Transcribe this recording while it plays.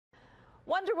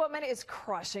Wonder Woman is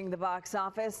crushing the box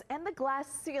office and the glass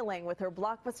ceiling with her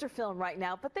blockbuster film right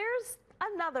now. But there's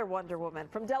another Wonder Woman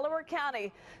from Delaware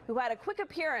County who had a quick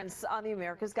appearance on the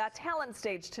America's Got Talent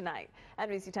stage tonight.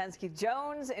 NBC 10's Keith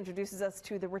Jones introduces us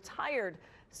to the retired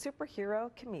superhero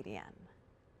comedian.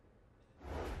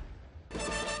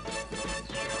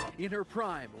 In her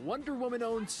prime, Wonder Woman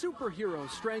owned superhero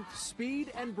strength,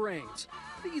 speed, and brains.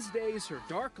 These days, her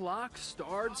dark locks,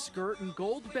 starred skirt, and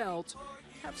gold belt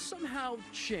have somehow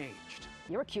changed.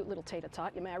 You're a cute little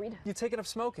tater-tot. You married? You taken up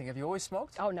smoking? Have you always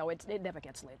smoked? Oh, no, it never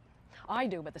gets lit. I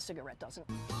do, but the cigarette doesn't.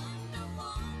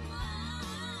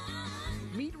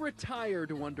 Meet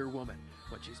retired Wonder Woman.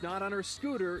 When she's not on her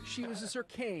scooter, she uses her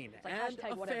cane and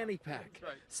a fanny pack.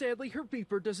 Sadly, her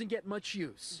beeper doesn't get much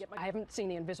use. I haven't seen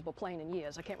the invisible plane in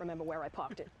years. I can't remember where I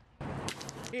parked it.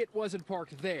 It wasn't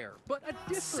parked there, but a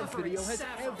different video has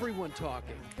everyone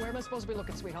talking. Where am I supposed to be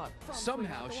looking, sweetheart?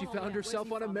 Somehow, she found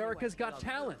herself on America's Got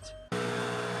Talent.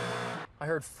 I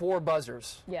heard 4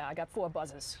 buzzers. Yeah, I got 4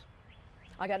 buzzes.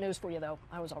 I got news for you, though.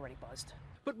 I was already buzzed.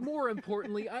 But more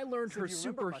importantly, I learned her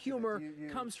super humor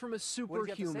comes from a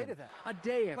superhuman. A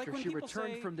day after she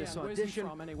returned from this audition,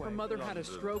 her mother had a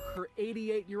stroke. Her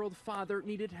 88-year-old father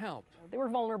needed help. They were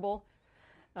vulnerable,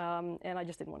 and I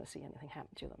just didn't want to see anything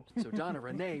happen to them. So Donna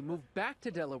Renee moved back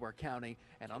to Delaware County,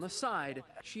 and on the side,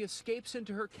 she escapes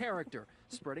into her character,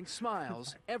 spreading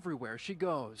smiles everywhere she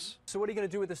goes. So what are you going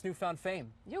to do with this newfound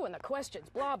fame? You and the questions,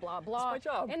 blah, blah, blah. That's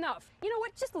my job. Enough. You know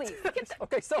what? Just leave.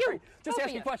 Okay, sorry. You, Just both asking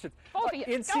of you. questions. Both of you.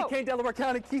 In Go. CK, Delaware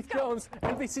County, Keith Jones,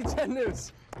 NBC 10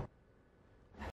 News.